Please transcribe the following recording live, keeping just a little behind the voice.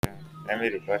Let me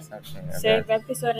record something like that. Save episode